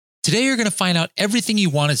Today, you're going to find out everything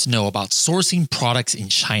you wanted to know about sourcing products in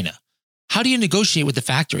China. How do you negotiate with the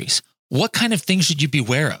factories? What kind of things should you be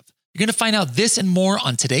aware of? You're going to find out this and more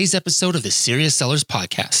on today's episode of the Serious Sellers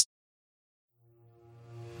Podcast.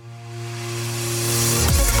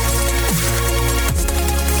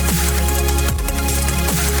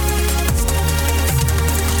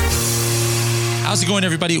 How's it going,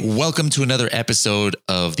 everybody? Welcome to another episode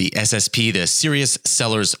of the SSP, the Serious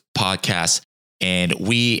Sellers Podcast. And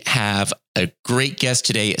we have a great guest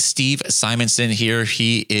today, Steve Simonson here.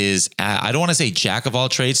 He is, I don't want to say jack of all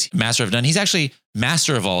trades, master of none. He's actually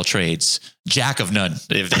master of all trades, jack of none,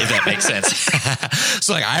 if that makes sense.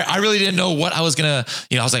 So like, I really didn't know what I was going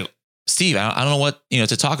to, I was like, Steve, I don't know what,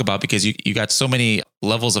 to talk about because you got so many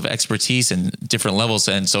levels of expertise and different levels.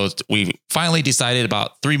 And so we finally decided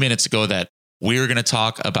about 3 minutes ago that we're going to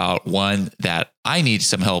talk about one that I need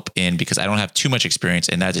some help in because I don't have too much experience,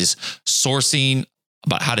 and that is sourcing,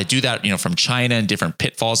 about how to do that, from China and different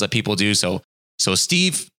pitfalls that people do. So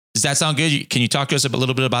Steve, does that sound good? Can you talk to us a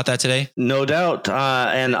little bit about that today? No doubt.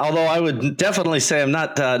 And although I would definitely say I'm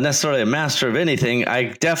not necessarily a master of anything,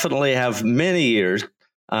 I definitely have many years,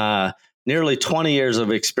 nearly 20 years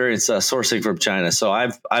of experience sourcing from China. So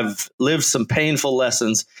I've lived some painful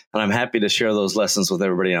lessons, and I'm happy to share those lessons with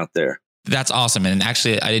everybody out there. That's awesome. And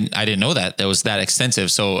actually, I didn't know that was that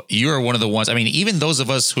extensive. So you're one of the ones, even those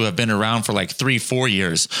of us who have been around for like 3-4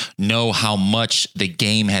 years know how much the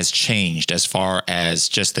game has changed as far as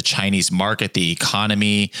just the Chinese market, the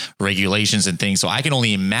economy, regulations and things. So I can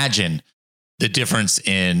only imagine the difference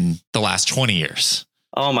in the last 20 years.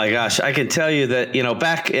 Oh my gosh. I can tell you that,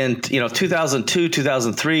 back in, 2002,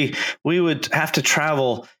 2003, we would have to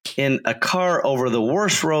travel in a car over the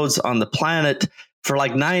worst roads on the planet for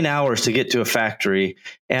like 9 hours to get to a factory.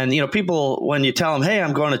 And, people, when you tell them, hey,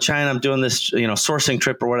 I'm going to China, I'm doing this, sourcing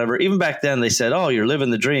trip or whatever, even back then they said, oh, you're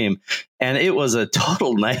living the dream. And it was a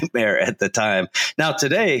total nightmare at the time. Now,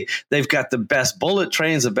 today, they've got the best bullet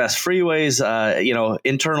trains, the best freeways,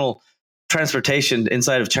 internal transportation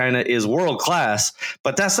inside of China is world class,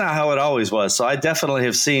 but that's not how it always was. So I definitely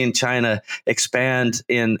have seen China expand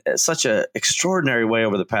in such an extraordinary way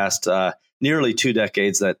over the past nearly 2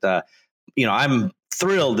 decades that, I'm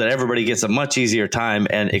thrilled that everybody gets a much easier time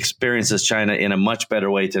and experiences China in a much better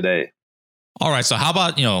way today. All right. So how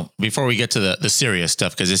about, before we get to the serious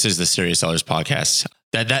stuff, because this is the Serious Sellers Podcast,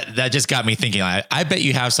 that just got me thinking, I bet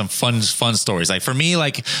you have some fun stories. Like for me,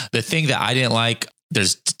 like the thing that I didn't like,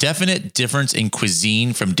 there's definite difference in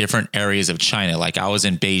cuisine from different areas of China. Like I was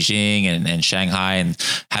in Beijing and Shanghai and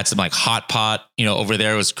had some like hot pot, over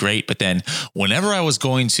there. It was great. But then whenever I was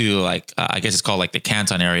going to like, I guess it's called like the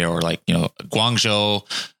Canton area or like, Guangzhou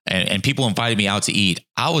and people invited me out to eat,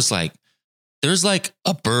 I was like, there's like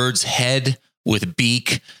a bird's head with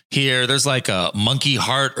beak here. There's like a monkey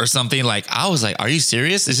heart or something. Like I was like, are you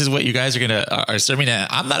serious? This is what you guys are serving?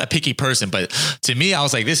 I'm not a picky person, but to me, I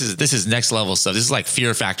was like, this is next level stuff. This is like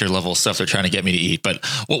Fear Factor level stuff they're trying to get me to eat. But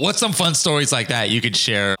what's some fun stories like that you could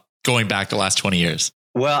share going back the last 20 years?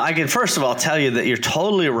 Well, I can first of all tell you that you're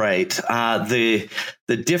totally right. The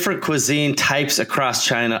different cuisine types across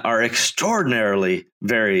China are extraordinarily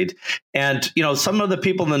varied. And, some of the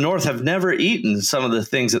people in the north have never eaten some of the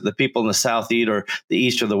things that the people in the south eat, or the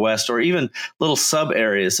east or the west, or even little sub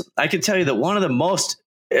areas. I can tell you that one of the most,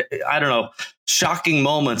 shocking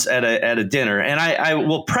moments at a dinner, and I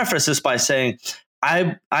will preface this by saying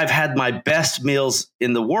I've had my best meals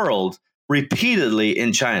in the world repeatedly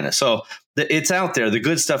in China. So it's out there. The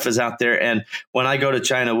good stuff is out there. And when I go to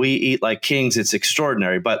China, we eat like kings. It's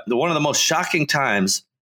extraordinary. But one of the most shocking times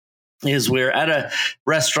is we're at a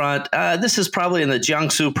restaurant. This is probably in the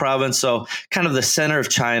Jiangsu province, so kind of the center of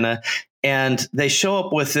China. And they show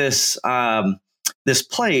up with this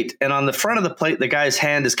plate. And on the front of the plate, the guy's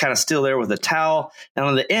hand is kind of still there with a towel. And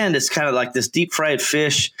on the end, it's kind of like this deep fried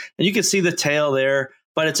fish. And you can see the tail there,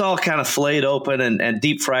 but it's all kind of filleted open and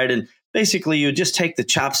deep fried. And basically, you just take the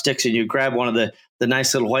chopsticks and you grab one of the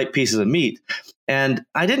nice little white pieces of meat. And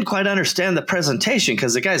I didn't quite understand the presentation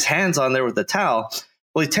because the guy's hand's on there with the towel.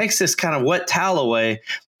 Well, he takes this kind of wet towel away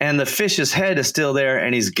and the fish's head is still there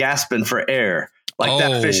and he's gasping for air. Like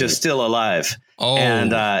that fish is still alive.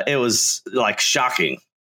 And it was like shocking.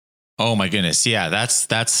 Oh my goodness. Yeah,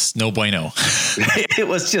 that's no bueno. It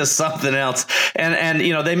was just something else. And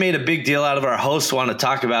they made a big deal out of our host wanting to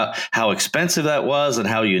talk about how expensive that was and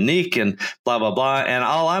how unique and blah, blah, blah. And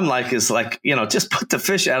all I'm like is like, just put the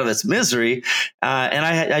fish out of its misery. And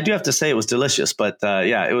I do have to say it was delicious, but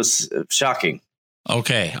it was shocking.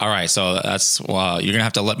 Okay. All right. So that's, wow. You're going to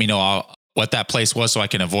have to let me know what that place was so I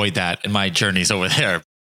can avoid that in my journeys over there.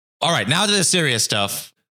 All right. Now to the serious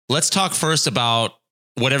stuff. Let's talk first about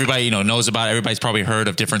what everybody, knows about. Everybody's probably heard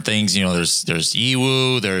of different things. There's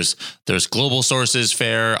Yiwu, there's Global Sources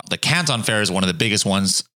Fair. The Canton Fair is one of the biggest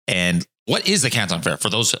ones. And what is the Canton Fair for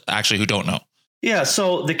those actually who don't know? Yeah,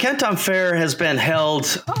 so the Canton Fair has been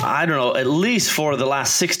held, I don't know, at least for the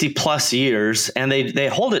last 60 plus years, and they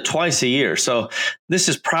hold it twice a year. So this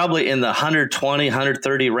is probably in the 120,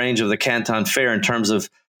 130 range of the Canton Fair in terms of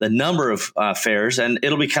the number of fairs, and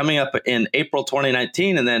it'll be coming up in April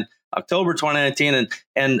 2019 and then October 2019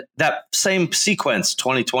 and that same sequence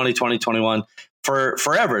 2020, 2021 for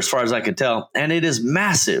forever as far as I could tell. And it is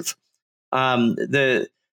massive.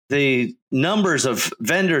 The numbers of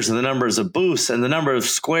vendors and the numbers of booths and the number of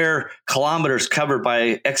square kilometers covered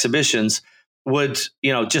by exhibitions would,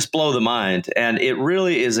 just blow the mind. And it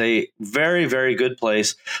really is a very, very good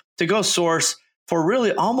place to go source for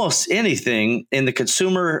really almost anything in the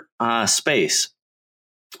consumer space.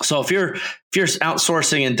 So if you're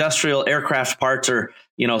outsourcing industrial aircraft parts or,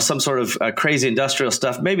 some sort of crazy industrial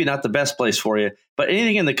stuff, maybe not the best place for you, but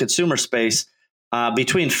anything in the consumer space,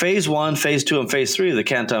 between phase 1, phase 2, and phase 3 of the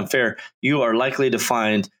Canton Fair, you are likely to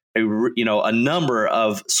find a number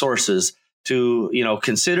of sources to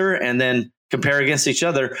consider and then compare against each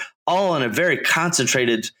other, all in a very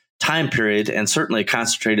concentrated time period and certainly a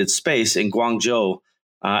concentrated space in Guangzhou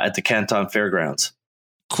at the Canton Fairgrounds.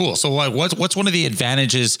 Cool. So what's one of the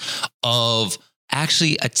advantages of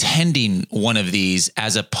actually attending one of these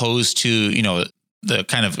as opposed to the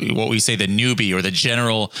kind of what we say the newbie or the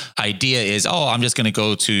general idea is, I'm just going to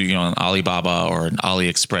go to, an Alibaba or an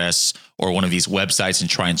AliExpress or one of these websites and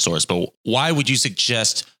try and source. But why would you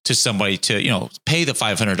suggest to somebody to, pay the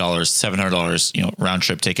 $500, $700, round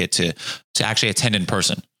trip ticket to actually attend in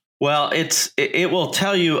person? Well, it will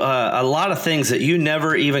tell you a lot of things that you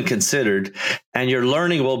never even considered, and your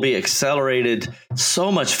learning will be accelerated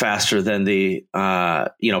so much faster than the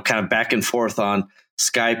kind of back and forth on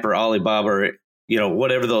Skype or Alibaba or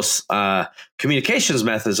whatever those communications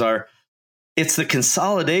methods are. It's the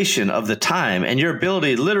consolidation of the time and your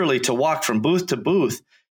ability literally to walk from booth to booth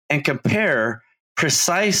and compare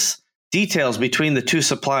precise details between the two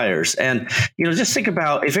suppliers. And, just think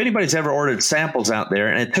about if anybody's ever ordered samples out there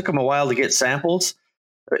and it took them a while to get samples,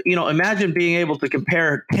 imagine being able to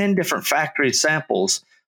compare 10 different factory samples,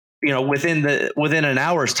 within an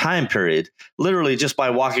hour's time period, literally just by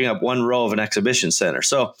walking up one row of an exhibition center.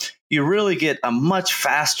 So you really get a much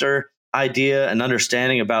faster idea and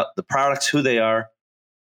understanding about the products, who they are.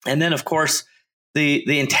 And then, of course,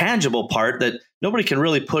 the intangible part that nobody can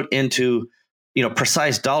really put into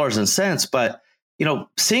precise dollars and cents, but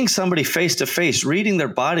seeing somebody face to face, reading their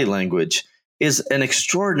body language is an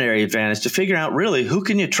extraordinary advantage to figure out really who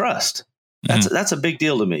can you trust. That's a big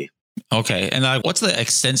deal to me. Okay. And what's the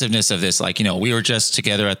extensiveness of this? We were just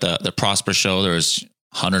together at the Prosper show. There was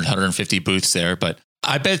 100, 150 booths there, but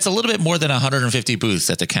I bet it's a little bit more than 150 booths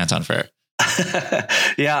at the Canton Fair.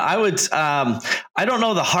 Yeah, I would. I don't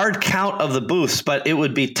know the hard count of the booths, but it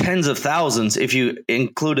would be tens of thousands if you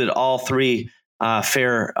included all three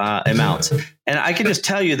fair amounts. And I can just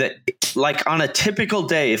tell you that, like on a typical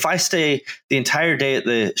day, if I stay the entire day at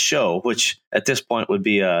the show, which at this point would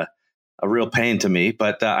be a real pain to me,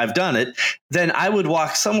 but I've done it, then I would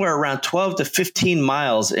walk somewhere around 12 to 15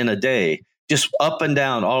 miles in a day, just up and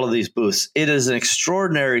down all of these booths. It is an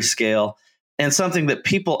extraordinary scale and something that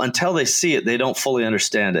people, until they see it, they don't fully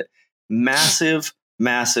understand it. Massive,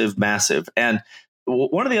 massive, massive. And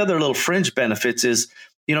one of the other little fringe benefits is,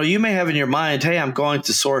 you may have in your mind, hey, I'm going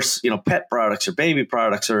to source, pet products or baby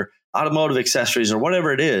products or automotive accessories or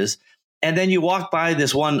whatever it is. And then you walk by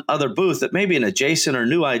this one other booth that may be an adjacent or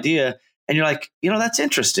new idea. And you're like, that's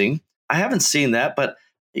interesting. I haven't seen that. But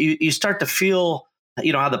you start to feel,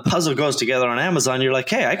 how the puzzle goes together on Amazon. You're like,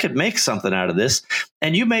 hey, I could make something out of this.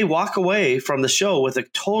 And you may walk away from the show with a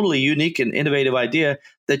totally unique and innovative idea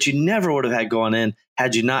that you never would have had going in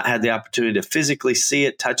had you not had the opportunity to physically see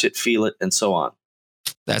it, touch it, feel it, and so on.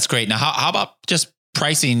 That's great. Now, how about just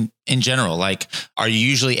pricing in general? Are you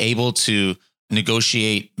usually able to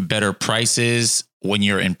negotiate better prices when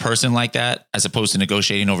you're in person like that, as opposed to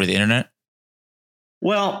negotiating over the internet?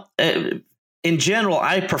 Well, in general,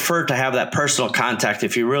 I prefer to have that personal contact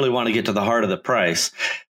if you really want to get to the heart of the price.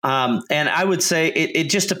 And I would say it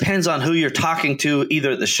just depends on who you're talking to,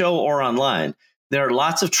 either at the show or online. There are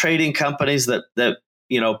lots of trading companies that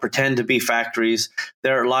pretend to be factories.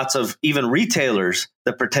 There are lots of even retailers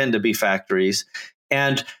that pretend to be factories.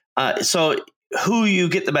 And so who you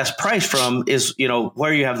get the best price from is,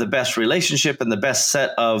 where you have the best relationship and the best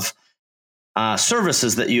set of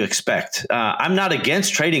services that you expect. I'm not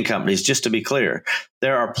against trading companies, just to be clear.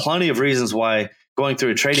 There are plenty of reasons why going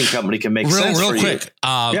through a trading company can make real, sense real for quick. you.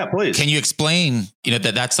 Yeah, please. Can you explain,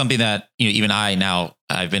 that's something that, even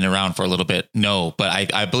I've been around for a little bit. No,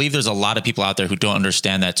 but I believe there's a lot of people out there who don't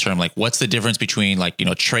understand that term. Like, what's the difference between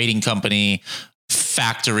trading company,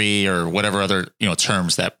 factory, or whatever other,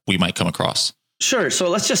 terms that we might come across? Sure. So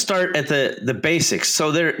let's just start at the basics.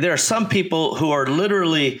 So there are some people who are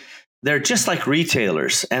literally, they're just like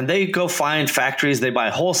retailers, and they go find factories, they buy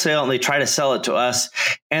wholesale and they try to sell it to us.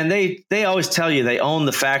 And they always tell you they own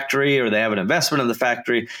the factory or they have an investment in the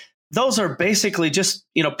factory. Those are basically just,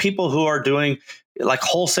 people who are doing like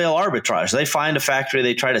wholesale arbitrage. They find a factory,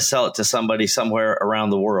 they try to sell it to somebody somewhere around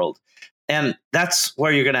the world. And that's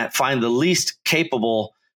where you're going to find the least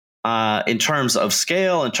capable in terms of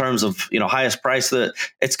scale, in terms of, highest price.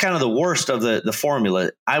 It's kind of the worst of the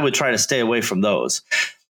formula. I would try to stay away from those.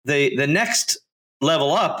 The next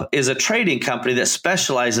level up is a trading company that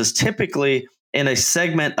specializes typically in a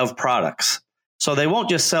segment of products. So they won't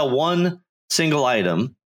just sell one single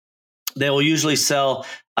item. They will usually sell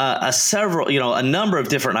a number of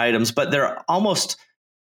different items, but they're almost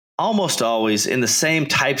always in the same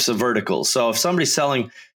types of verticals. So if somebody's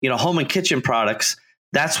selling, home and kitchen products,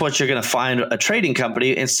 that's what you're going to find a trading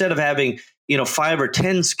company, instead of having, 5 or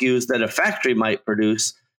 10 SKUs that a factory might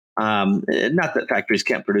produce. Not that factories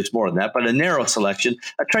can't produce more than that, but a narrow selection.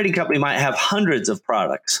 A trading company might have hundreds of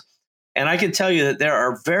products. And I can tell you that there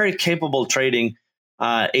are very capable trading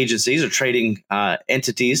agencies or trading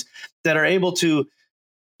entities that are able to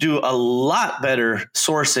do a lot better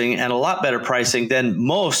sourcing and a lot better pricing than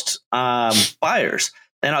most buyers.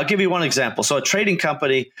 And I'll give you one example. So a trading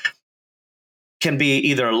company can be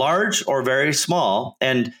either large or very small,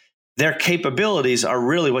 and their capabilities are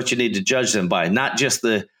really what you need to judge them by, not just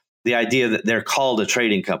the idea that they're called a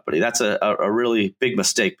trading company. That's a really big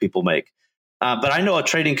mistake people make. But I know a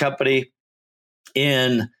trading company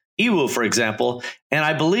in Yiwu, for example, and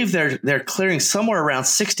I believe they're clearing somewhere around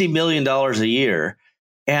 $60 million a year.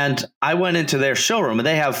 And I went into their showroom, and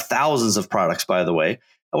they have thousands of products, by the way.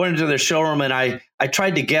 I went into their showroom and I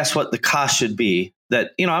tried to guess what the cost should be.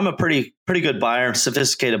 That, I'm a pretty good buyer,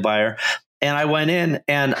 sophisticated buyer. And I went in,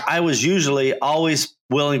 and I was usually always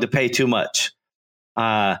willing to pay too much.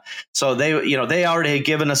 So they already had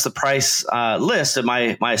given us the price list, and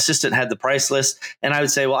my assistant had the price list, and I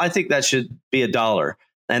would say, well, I think that should be $1.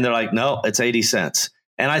 And they're like, no, it's 80 cents.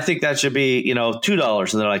 And I think that should be,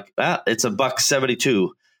 $2. And they're like, it's $1.72.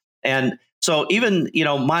 And so even,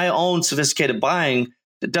 my own sophisticated buying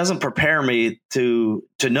doesn't prepare me to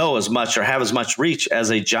know as much or have as much reach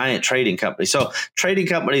as a giant trading company. So trading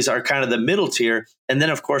companies are kind of the middle tier. And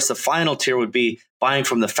then, of course, the final tier would be buying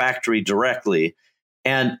from the factory directly.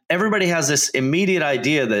 And everybody has this immediate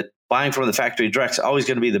idea that buying from the factory direct is always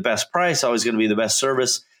going to be the best price, always going to be the best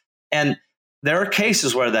service. And there are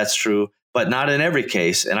cases where that's true, but not in every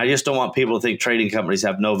case. And I just don't want people to think trading companies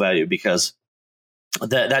have no value, because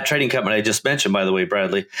that trading company I just mentioned, by the way,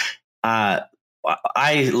 Bradley,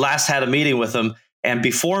 I last had a meeting with them, and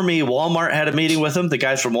before me, Walmart had a meeting with them. The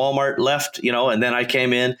guys from Walmart left, and then I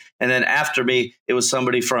came in, and then after me, it was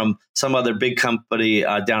somebody from some other big company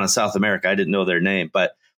down in South America. I didn't know their name,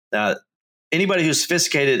 but anybody who's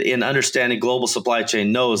sophisticated in understanding global supply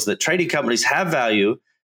chain knows that trading companies have value,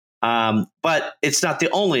 but it's not the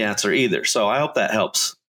only answer either. So I hope that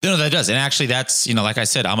helps. No, that does. And actually that's, like I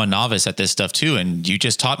said, I'm a novice at this stuff too. And you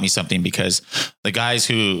just taught me something, because the guys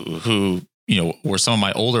who were some of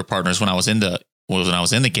my older partners when I was in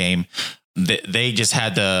the game, they just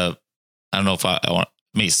had I don't know if I want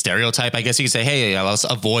maybe stereotype, I guess you could say, hey, let's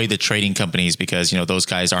avoid the trading companies because, those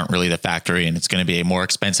guys aren't really the factory and it's going to be more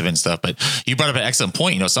expensive and stuff. But you brought up an excellent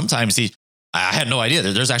point. Sometimes I had no idea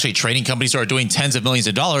that there's actually trading companies who are doing tens of millions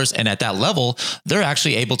of dollars. And at that level, they're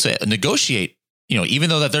actually able to negotiate, even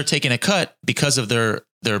though that they're taking a cut because of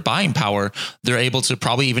their buying power, they're able to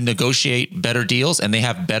probably even negotiate better deals, and they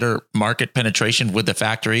have better market penetration with the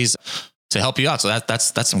factories to help you out. So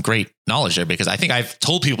that's some great knowledge there, because I think I've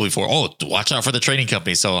told people before, watch out for the trading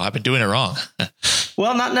company. So I've been doing it wrong.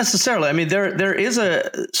 Well, not necessarily. I mean, there is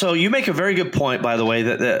so you make a very good point, by the way,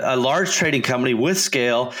 that a large trading company with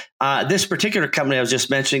scale, this particular company I was just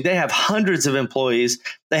mentioning, they have hundreds of employees.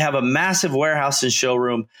 They have a massive warehouse and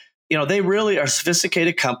showroom. They really are a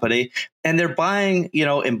sophisticated company, and they're buying,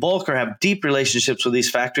 in bulk or have deep relationships with these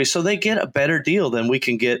factories. So they get a better deal than we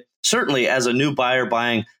can get, certainly as a new buyer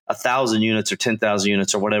buying 1,000 units or 10,000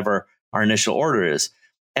 units or whatever our initial order is.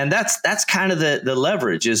 And that's kind of the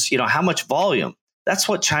leverage is, how much volume. That's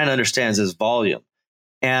what China understands as volume.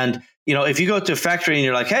 And, if you go to a factory and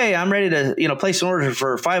you're like, hey, I'm ready to, place an order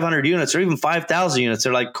for 500 units or even 5,000 units,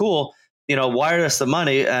 they're like, cool, wire us the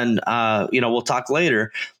money and, we'll talk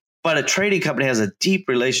later. but a trading company has a deep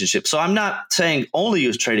relationship. So I'm not saying only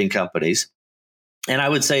use trading companies. And I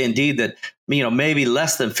would say indeed that, maybe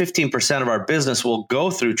less than 15% of our business will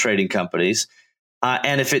go through trading companies.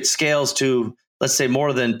 And if it scales to, let's say,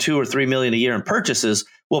 more than 2 or 3 million a year in purchases,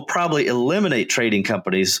 we'll probably eliminate trading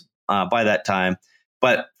companies by that time.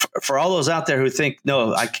 But for all those out there who think,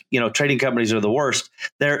 no, trading companies are the worst,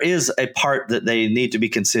 there is a part that they need to be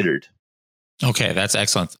considered. Okay, that's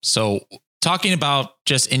excellent. So talking about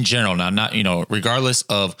just in general now, not, regardless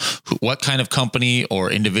of what kind of company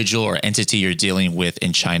or individual or entity you're dealing with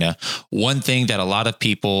in China, one thing that a lot of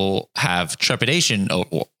people have trepidation.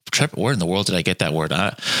 Where in the world did I get that word?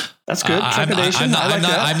 That's good. Trepidation.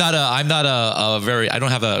 I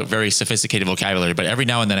don't have a very sophisticated vocabulary, but every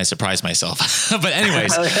now and then I surprise myself. But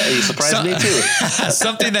anyways, you surprise me too.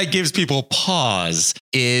 Something that gives people pause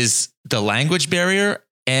is the language barrier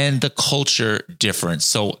and the culture difference.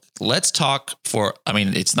 So let's talk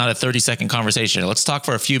it's not a 30-second conversation. Let's talk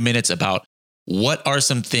for a few minutes about what are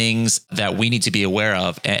some things that we need to be aware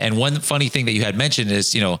of. And one funny thing that you had mentioned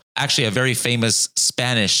is, actually a very famous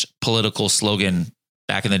Spanish political slogan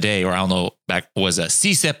back in the day, or I don't know, was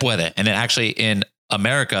 "Si se puede." And then actually in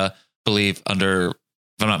America, if I'm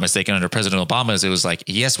not mistaken, under President Obama's, it was like,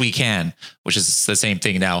 "Yes, we can," which is the same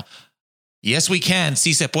thing now. Yes, we can.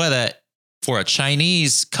 Si se puede. For a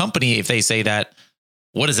Chinese company, if they say that,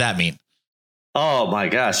 what does that mean? Oh my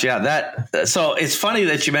gosh. Yeah. So it's funny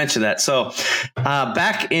that you mentioned that. So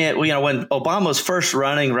back in, when Obama was first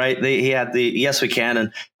running, right, he had the "Yes, we can."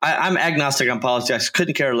 And I'm agnostic on politics.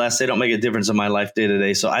 Couldn't care less. They don't make a difference in my life day to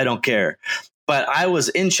day. So I don't care. But I was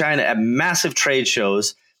in China at massive trade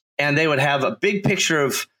shows, and they would have a big picture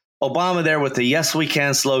of Obama there with the "Yes, we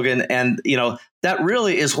can" slogan. And, that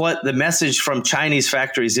really is what the message from Chinese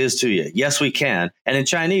factories is to you. Yes, we can. And in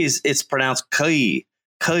Chinese, it's pronounced "kei,"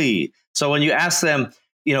 "kei." So when you ask them,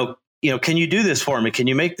 can you do this for me? Can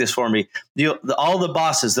you make this for me? All the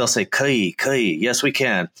bosses, they'll say "kei, kei." Yes, we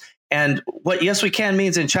can. And what "yes, we can"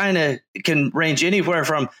 means in China, it can range anywhere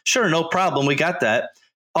from "sure, no problem, we got that,"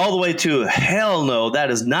 all the way to "hell no, that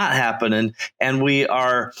is not happening. And we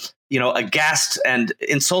are, aghast and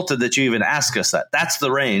insulted that you even ask us that." That's the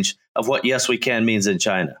range of what "yes, we can" means in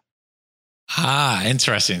China.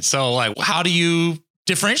 Interesting. So how do you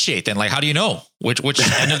differentiate then? How do you know which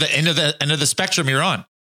end of the spectrum you're on?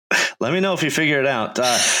 Let me know if you figure it out.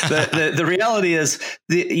 The reality is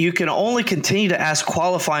you can only continue to ask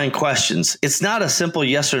qualifying questions. It's not a simple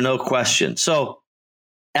yes or no question. So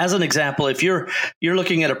as an example, if you're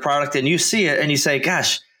looking at a product and you see it and you say,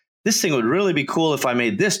 "Gosh, this thing would really be cool if I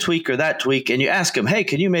made this tweak or that tweak," and you ask them, "Hey,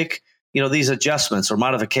 can you make these adjustments or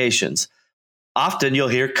modifications?" Often you'll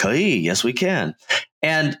hear "kei," "yes, we can."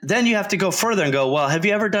 And then you have to go further and go, "Well, have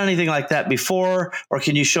you ever done anything like that before? Or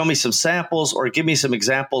can you show me some samples or give me some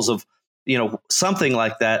examples of, something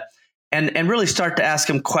like that?" And really start to ask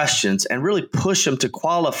them questions and really push them to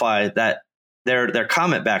qualify that their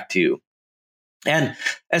comment back to you. And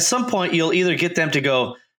at some point, you'll either get them to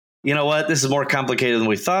go, "You know what, this is more complicated than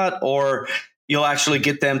we thought," or you'll actually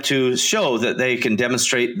get them to show that they can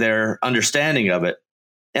demonstrate their understanding of it.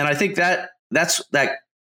 And I think that's that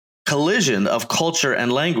collision of culture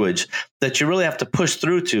and language that you really have to push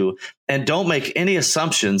through to, and don't make any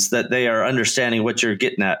assumptions that they are understanding what you're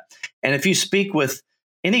getting at. And if you speak with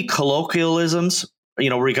any colloquialisms,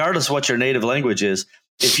 regardless of what your native language is,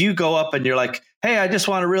 if you go up and you're like, "Hey, I just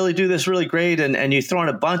want to really do this really great," and you throw in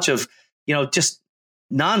a bunch of, just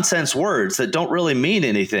nonsense words that don't really mean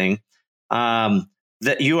anything,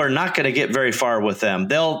 that you are not going to get very far with them.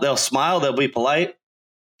 They'll smile, they'll be polite.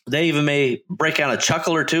 They even may break out a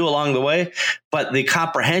chuckle or two along the way, but the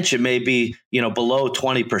comprehension may be, below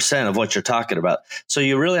 20% of what you're talking about. So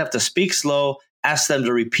you really have to speak slow, ask them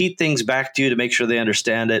to repeat things back to you to make sure they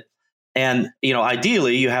understand it. And,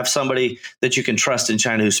 ideally you have somebody that you can trust in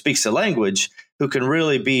China who speaks the language, who can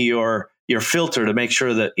really be your filter to make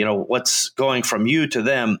sure that, what's going from you to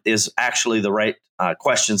them is actually the right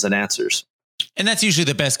questions and answers. And that's usually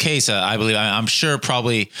the best case, I believe. I'm sure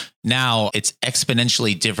probably now it's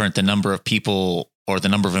exponentially different, the number of people or the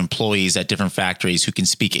number of employees at different factories who can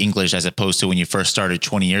speak English as opposed to when you first started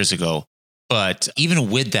 20 years ago. But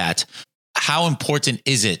even with that, how important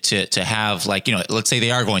is it to have, let's say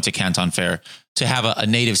they are going to Canton Fair, to have a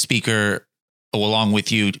native speaker along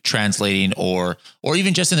with you translating, or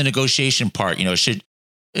even just in the negotiation part?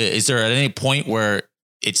 Is there at any point where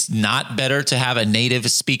it's not better to have a native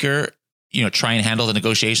speaker try and handle the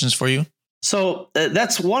negotiations for you? So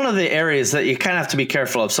that's one of the areas that you kind of have to be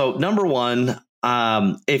careful of. So number one,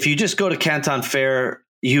 if you just go to Canton Fair,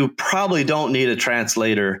 you probably don't need a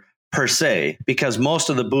translator per se, because most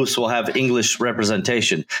of the booths will have English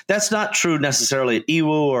representation. That's not true necessarily at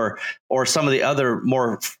EWU or some of the other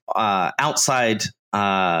more outside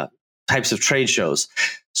types of trade shows.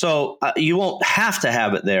 So you won't have to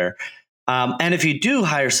have it there. And if you do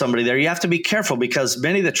hire somebody there, you have to be careful because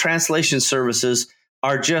many of the translation services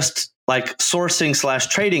are just like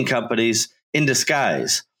sourcing/trading companies in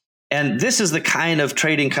disguise. And this is the kind of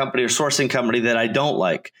trading company or sourcing company that I don't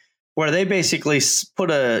like, where they basically put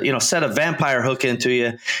a set a vampire hook into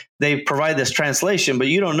you. They provide this translation, but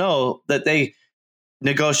you don't know that they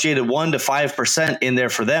negotiated 1% to 5% in there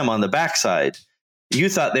for them on the backside. You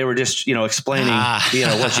thought they were just explaining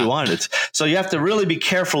what you wanted. So you have to really be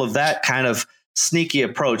careful of that kind of sneaky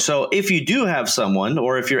approach. So if you do have someone,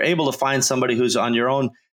 or if you're able to find somebody who's on your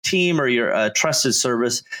own team or your trusted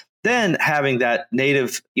service, then having that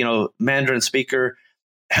native Mandarin speaker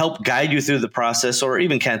help guide you through the process, or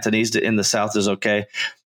even Cantonese in the South is okay.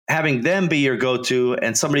 Having them be your go-to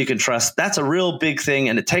and somebody you can trust, that's a real big thing.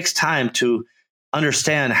 And it takes time to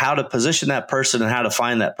understand how to position that person and how to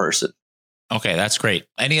find that person. Okay, that's great.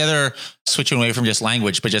 Any other, switching away from just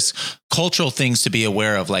language, but just cultural things to be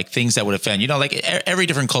aware of, like things that would offend, like every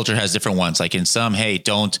different culture has different ones. Like in some, hey,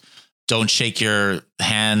 don't shake your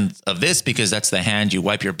hand of this because that's the hand you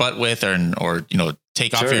wipe your butt with, or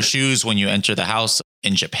take off your shoes when you enter the house.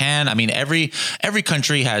 In Japan, I mean, every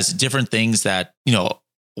country has different things that,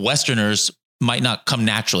 Westerners might not come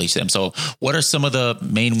naturally to them. So what are some of the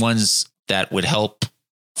main ones that would help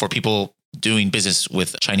for people doing business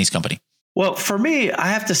with a Chinese company? Well, for me, I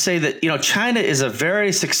have to say that, China is a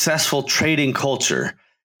very successful trading culture.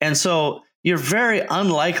 And so you're very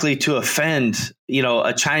unlikely to offend,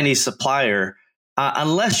 a Chinese supplier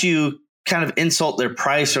unless you kind of insult their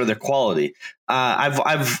price or their quality.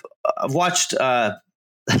 I've watched a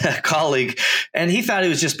colleague, and he thought he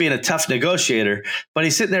was just being a tough negotiator, but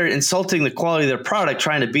he's sitting there insulting the quality of their product,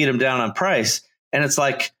 trying to beat them down on price. And it's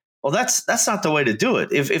like, well, that's not the way to do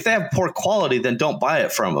it. If they have poor quality, then don't buy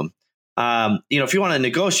it from them. If you want to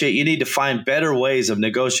negotiate, you need to find better ways of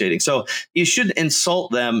negotiating. So you shouldn't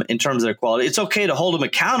insult them in terms of their quality. It's okay to hold them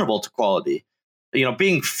accountable to quality.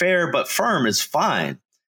 Being fair but firm is fine,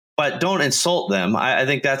 but don't insult them. I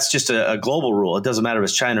think that's just a global rule. It doesn't matter if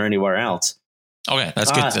it's China or anywhere else. Okay,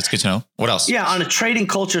 that's good. That's good to know. What else? Yeah, on a trading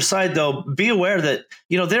culture side, though, be aware that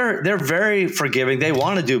they're very forgiving. They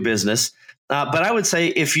want to do business, but I would say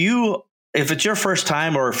if it's your first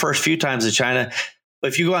time or first few times in China,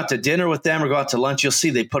 if you go out to dinner with them or go out to lunch, you'll see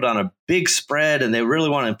they put on a big spread and they really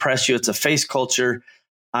want to impress you. It's a face culture,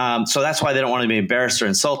 so that's why they don't want to be embarrassed or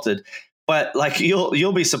insulted. But like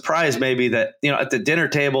you'll be surprised maybe that at the dinner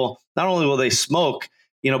table, not only will they smoke,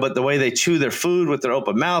 but the way they chew their food with their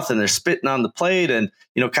open mouth and they're spitting on the plate and,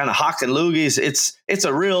 kind of hawking loogies, it's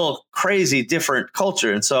a real crazy different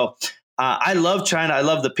culture. And so I love China. I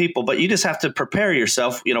love the people, but you just have to prepare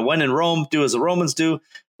yourself. When in Rome, do as the Romans do.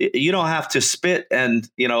 You don't have to spit and,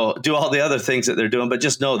 do all the other things that they're doing, but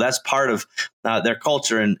just know that's part of their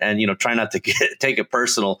culture and try not to take it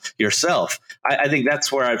personal yourself. I think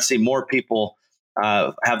that's where I've seen more people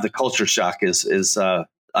have the culture shock is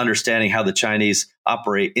understanding how the Chinese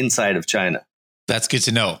operate inside of China. That's good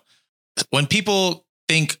to know. When people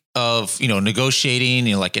think of,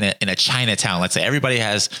 negotiating, like in a Chinatown, let's say everybody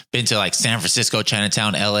has been to like San Francisco,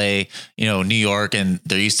 Chinatown, LA, New York, and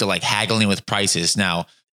they're used to like haggling with prices. Now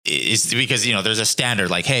it's because, there's a standard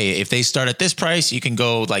like, hey, if they start at this price, you can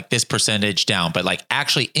go like this percentage down. But like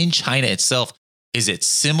actually in China itself, is it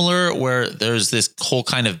similar where there's this whole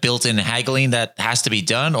kind of built-in haggling that has to be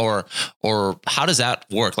done, or how does that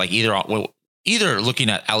work? Like either looking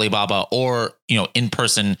at Alibaba or, in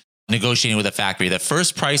person negotiating with a factory, the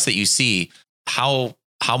first price that you see, how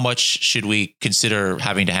much should we consider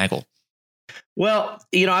having to haggle? Well,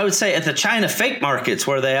 I would say at the China fake markets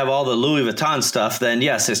where they have all the Louis Vuitton stuff, then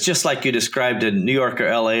yes, it's just like you described in New York or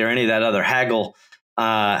LA or any of that other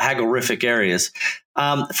haggle-rific areas.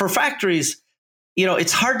 For factories,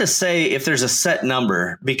 it's hard to say if there's a set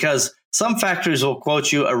number because some factories will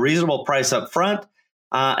quote you a reasonable price up front,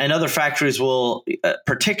 and other factories will,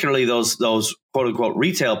 particularly those quote unquote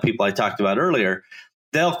retail people I talked about earlier,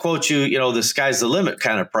 they'll quote you, the sky's the limit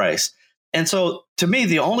kind of price. And so to me,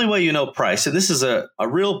 the only way price, and this is a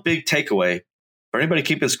real big takeaway for anybody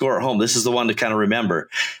keeping score at home, this is the one to kind of remember,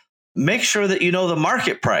 make sure that you know the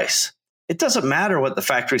market price. It doesn't matter what the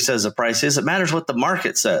factory says the price is, it matters what the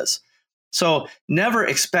market says. So never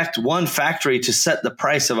expect one factory to set the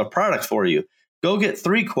price of a product for you. Go get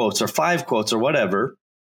 3 quotes or 5 quotes or whatever,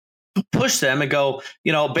 push them and go,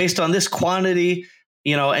 based on this quantity,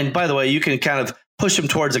 and by the way, you can kind of push them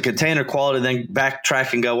towards a container quality, then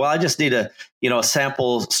backtrack and go, well, I just need a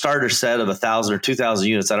sample starter set of 1,000 or 2,000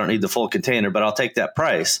 units. I don't need the full container, but I'll take that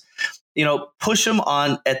price. Push them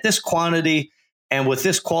on at this quantity and with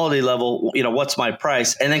this quality level, what's my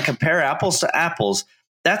price? And then compare apples to apples.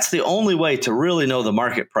 That's the only way to really know the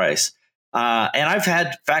market price. And I've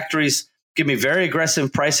had factories give me very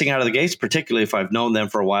aggressive pricing out of the gates, particularly if I've known them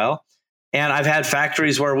for a while. And I've had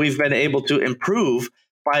factories where we've been able to improve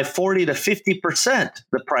by 40 to 50%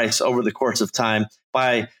 the price over the course of time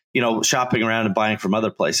by, shopping around and buying from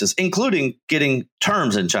other places, including getting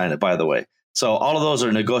terms in China, by the way. So all of those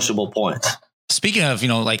are negotiable points. Speaking of,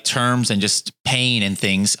 like terms and just paying and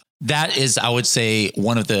things, that is, I would say,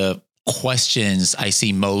 one of the questions I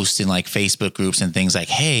see most in like Facebook groups and things like,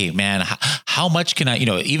 hey, man, how much can I,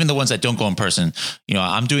 even the ones that don't go in person,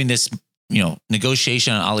 I'm doing this,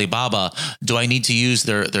 negotiation on Alibaba. Do I need to use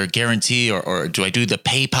their guarantee or do I do the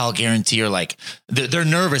PayPal guarantee? Or like they're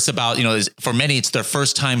nervous about, for many, it's their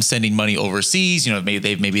first time sending money overseas.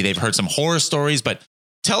 Maybe they've heard some horror stories, but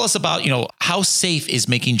tell us about, how safe is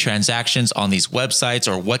making transactions on these websites,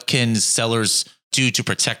 or what can sellers do to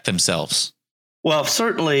protect themselves? Well,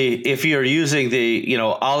 certainly if you're using the,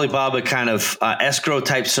 Alibaba kind of escrow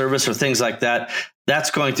type service or things like that,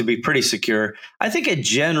 that's going to be pretty secure. I think in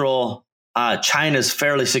general, China's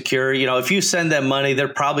fairly secure. If you send them money, they're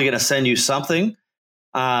probably going to send you something.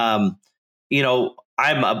 I'm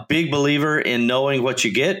a big believer in knowing what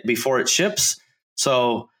you get before it ships.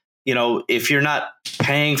 So, if you're not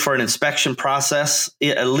paying for an inspection process,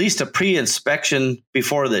 at least a pre-inspection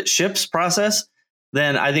before the ships process,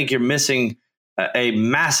 then I think you're missing a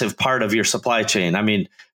massive part of your supply chain. I mean,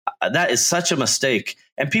 that is such a mistake.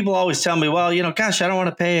 And people always tell me, well, gosh, I don't want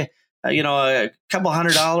to pay, a couple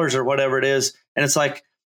 $100 or whatever it is. And it's like,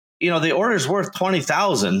 the order's worth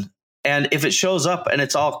 20,000. And if it shows up and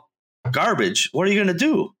it's all garbage, what are you going to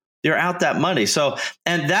do? You're out that money. So,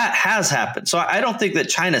 and that has happened. So I don't think that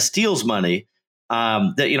China steals money.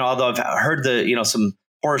 Although I've heard some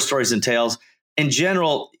horror stories and tales, in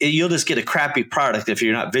general, you'll just get a crappy product if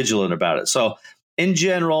you're not vigilant about it. So in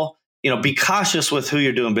general, be cautious with who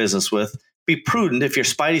you're doing business with. Be prudent. If your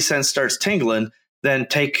spidey sense starts tingling, then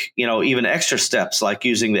take, even extra steps like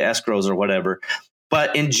using the escrows or whatever.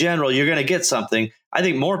 But in general, you're going to get something. I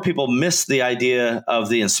think more people miss the idea of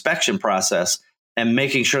the inspection process and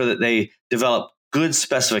making sure that they develop good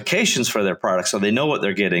specifications for their products so they know what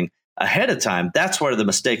they're getting ahead of time. That's where the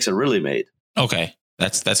mistakes are really made. Okay.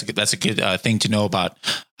 That's a good thing to know about.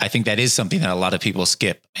 I think that is something that a lot of people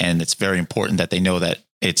skip, and it's very important that they know that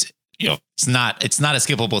it's not a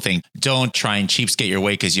skippable thing. Don't try and cheapskate your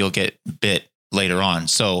way because you'll get bit later on.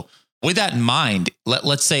 So with that in mind,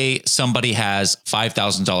 let's say somebody has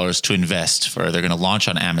 $5,000 to invest they're going to launch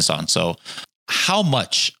on Amazon. So how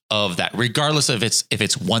much of that, regardless of if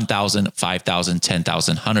it's 1,000, 5,000,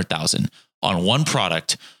 10,000, 100,000 on one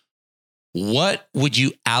product, what would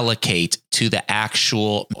you allocate to the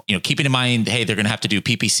actual, keeping in mind, hey, they're going to have to do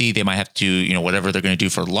PPC. They might have to do, whatever they're going to do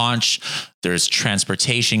for launch. There's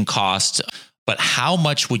transportation costs, but how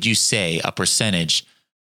much would you say a percentage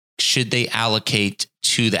should they allocate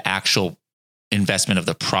to the actual investment of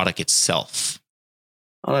the product itself?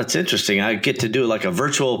 Oh, that's interesting. I get to do like a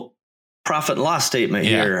virtual profit and loss statement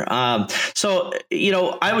here. So,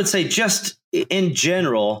 I would say just in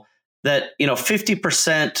general, that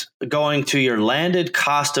 50% going to your landed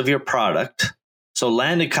cost of your product. So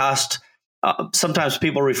landed cost, sometimes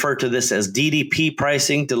people refer to this as DDP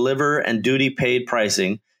pricing, deliver and duty paid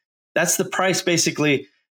pricing. That's the price basically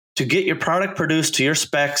to get your product produced to your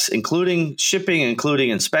specs, including shipping, including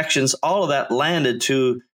inspections, all of that landed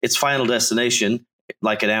to its final destination,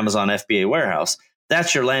 like an Amazon FBA warehouse.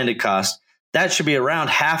 That's your landed cost. That should be around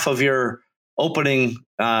half of your opening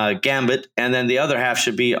gambit, and then the other half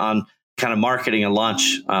should be on kind of marketing and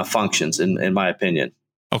launch functions, in my opinion.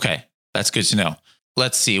 Okay, that's good to know.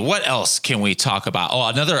 Let's see, what else can we talk about? Oh,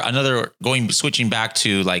 another switching back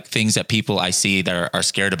to like things that people I see that are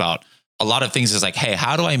scared about. A lot of things is like, hey,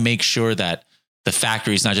 how do I make sure that the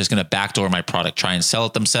factory is not just going to backdoor my product, try and sell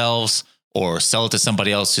it themselves, or sell it to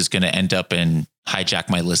somebody else who's going to end up and hijack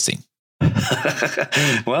my listing?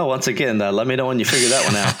 Well, once again, let me know when you figure that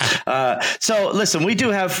one out. So listen, we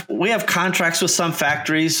have contracts with some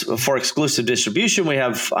factories for exclusive distribution. We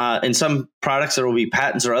have in some products there will be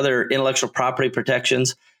patents or other intellectual property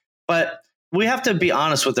protections, but we have to be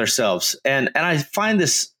honest with ourselves. And I find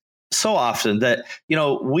this so often that,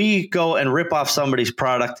 we go and rip off somebody's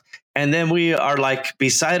product, and then we are like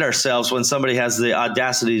beside ourselves when somebody has the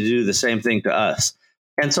audacity to do the same thing to us.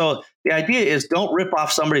 And so the idea is don't rip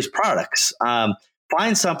off somebody's products.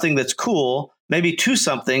 Find something that's cool, maybe two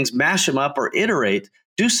somethings, mash them up or iterate,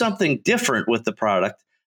 do something different with the product,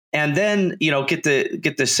 and then, get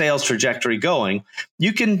the sales trajectory going.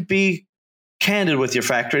 You can be candid with your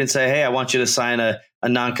factory and say, hey, I want you to sign a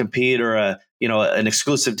non-compete or an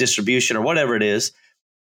exclusive distribution or whatever it is.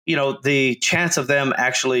 The chance of them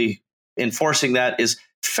actually enforcing that is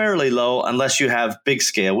fairly low unless you have big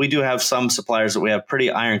scale. We do have some suppliers that we have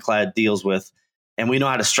pretty ironclad deals with, and we know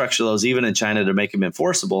how to structure those even in China to make them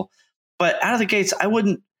enforceable. But out of the gates, I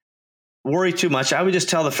wouldn't worry too much. I would just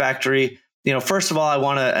tell the factory, first of all, I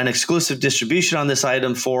want an exclusive distribution on this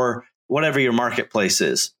item for whatever your marketplace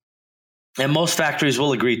is. And most factories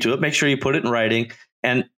will agree to it. Make sure you put it in writing.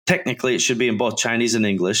 And technically, it should be in both Chinese and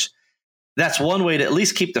English. That's one way to at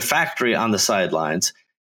least keep the factory on the sidelines.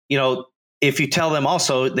 If you tell them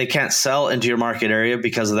also they can't sell into your market area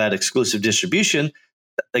because of that exclusive distribution,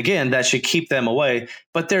 again, that should keep them away.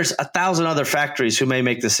 But there's 1,000 other factories who may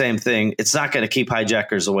make the same thing. It's not going to keep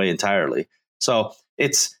hijackers away entirely. So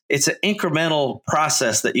it's an incremental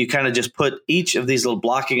process that you kind of just put each of these little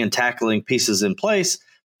blocking and tackling pieces in place.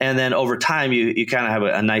 And then over time, you kind of have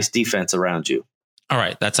a nice defense around you. All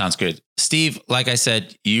right. That sounds good. Steve, like I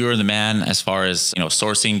said, you're the man as far as,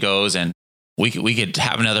 sourcing goes, and we could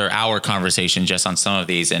have another hour conversation just on some of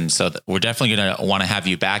these. And so we're definitely going to want to have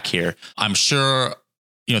you back here. I'm sure,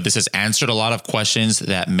 this has answered a lot of questions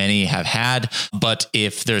that many have had, but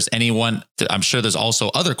if there's anyone, I'm sure there's also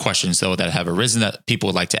other questions though that have arisen that people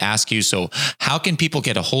would like to ask you. So how can people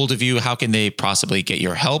get a hold of you? How can they possibly get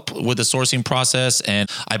your help with the sourcing process? And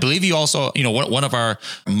I believe you also, one of our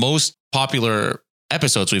most popular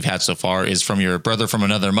episodes we've had so far is from your brother from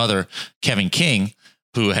another mother, Kevin King,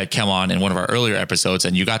 who had come on in one of our earlier episodes,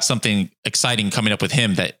 and you got something exciting coming up with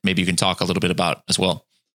him that maybe you can talk a little bit about as well.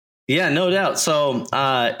 Yeah, no doubt. So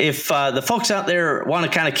if the folks out there want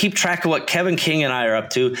to kind of keep track of what Kevin King and I are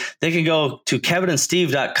up to, they can go to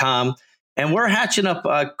kevinandsteve.com. And we're hatching up,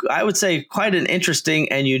 I would say, quite an interesting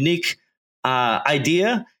and unique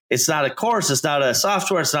idea. It's not a course. It's not a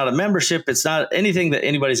software. It's not a membership. It's not anything that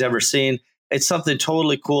anybody's ever seen. It's something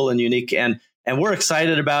totally cool and unique. And we're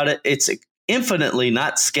excited about it. It's infinitely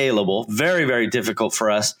not scalable, very, very difficult for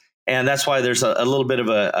us. And that's why there's a little bit of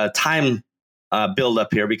a time build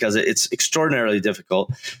up here, because it's extraordinarily difficult.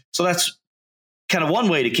 So that's kind of one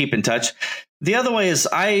way to keep in touch. The other way is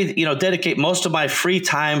I, dedicate most of my free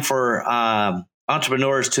time for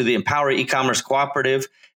entrepreneurs to the Empowery e-commerce cooperative.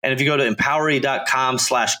 And if you go to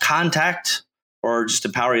empowery.com/contact or just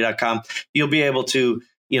empowery.com, you'll be able to,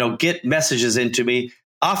 get messages into me.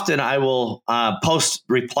 Often I will post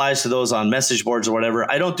replies to those on message boards or whatever.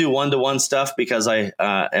 I don't do one-to-one stuff because I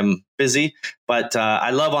am busy, but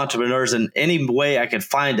I love entrepreneurs, and any way I can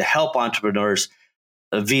find to help entrepreneurs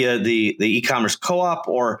via the e-commerce co-op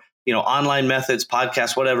or online methods,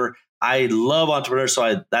 podcasts, whatever. I love entrepreneurs,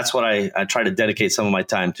 so that's what I try to dedicate some of my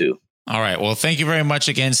time to. All right. Well, thank you very much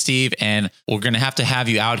again, Steve. And we're going to have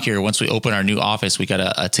you out here once we open our new office. We got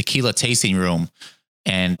a tequila tasting room.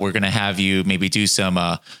 And we're going to have you maybe do some,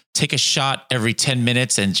 take a shot every 10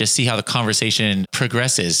 minutes and just see how the conversation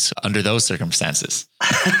progresses under those circumstances.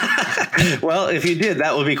 Well, if you did,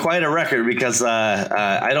 that would be quite a record, because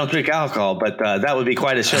I don't drink alcohol, but that would be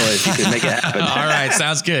quite a show if you could make it happen. All right.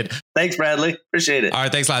 Sounds good. Thanks, Bradley. Appreciate it. All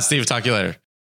right. Thanks a lot, Steve. Talk to you later.